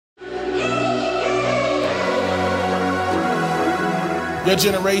Your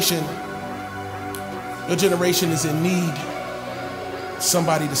generation is in need of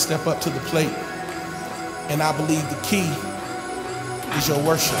somebody to step up to the plate. And I believe the key is your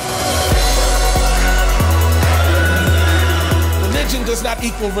worship. Religion does not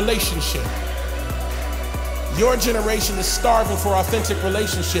equal relationship. Your generation is starving for authentic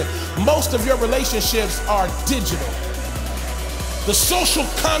relationship. Most of your relationships are digital. The social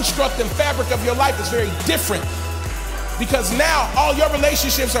construct and fabric of your life is very different, because now all your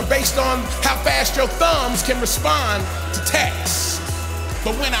relationships are based on how fast your thumbs can respond to text.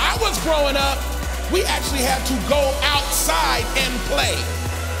 But when I was growing up, we actually had to go outside and play.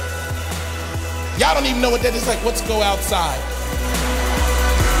 Y'all don't even know what that is. Like, what's go outside?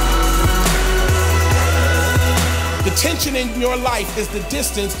 The tension in your life is the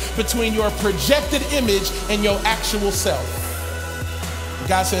distance between your projected image and your actual self.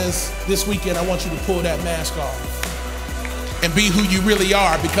 God says, this weekend, I want you to pull that mask off and be who you really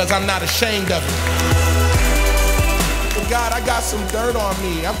are, because I'm not ashamed of it. But God, I got some dirt on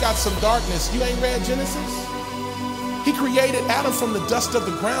me. I've got some darkness. You ain't read Genesis? He created Adam from the dust of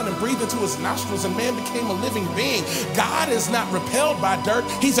the ground and breathed into his nostrils, and man became a living being. God is not repelled by dirt.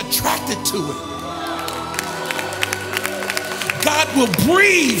 He's attracted to it. God will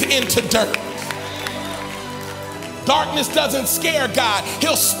breathe into dirt. Darkness doesn't scare God.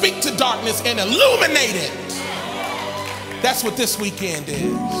 He'll speak to darkness and illuminate it. That's what this weekend is.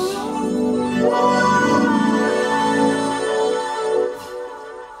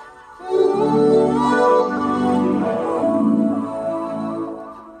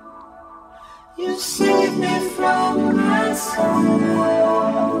 You saved me from myself.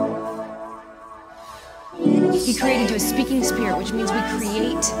 He created you a speaking spirit, which means we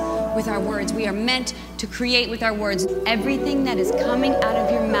create with our words. We are meant to create with our words. Everything that is coming out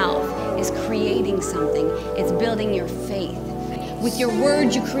of your mouth is creating something. It's building your faith. With your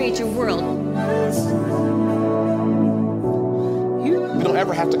words, you create your world. We don't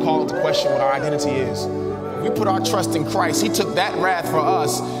ever have to call into question what our identity is. We put our trust in Christ. He took that wrath for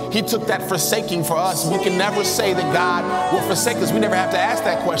us. He took that forsaking for us. We can never say that God will forsake us. We never have to ask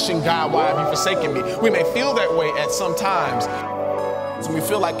that question, God, why have you forsaken me? We may feel that way at some times. So we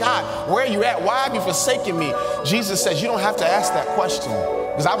feel like, God, where are you at? Why have you forsaken me? Jesus says you don't have to ask that question,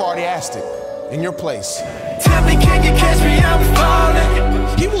 because I've already asked it in your place. Tell me, can you catch me? I'm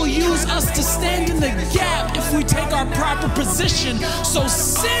falling. He will use us to stand in the gap if we take our proper position. So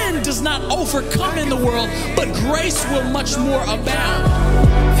sin does not overcome in the world, but grace will much more abound.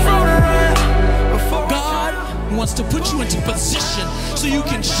 God wants to put you into position so you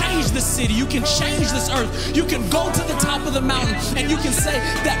can change this city, you can change this earth, you can go to the top of the mountain and you can say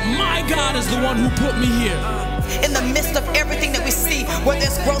that my God is the one who put me here. In the midst of everything that we see, where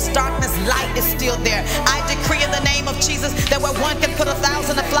there's gross darkness, light is still there. I decree in the name of Jesus that where one can put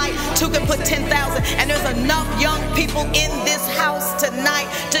 1,000 to flight, two can put 10,000. And there's enough young people in this house tonight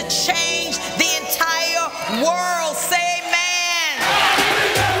to change the entire world.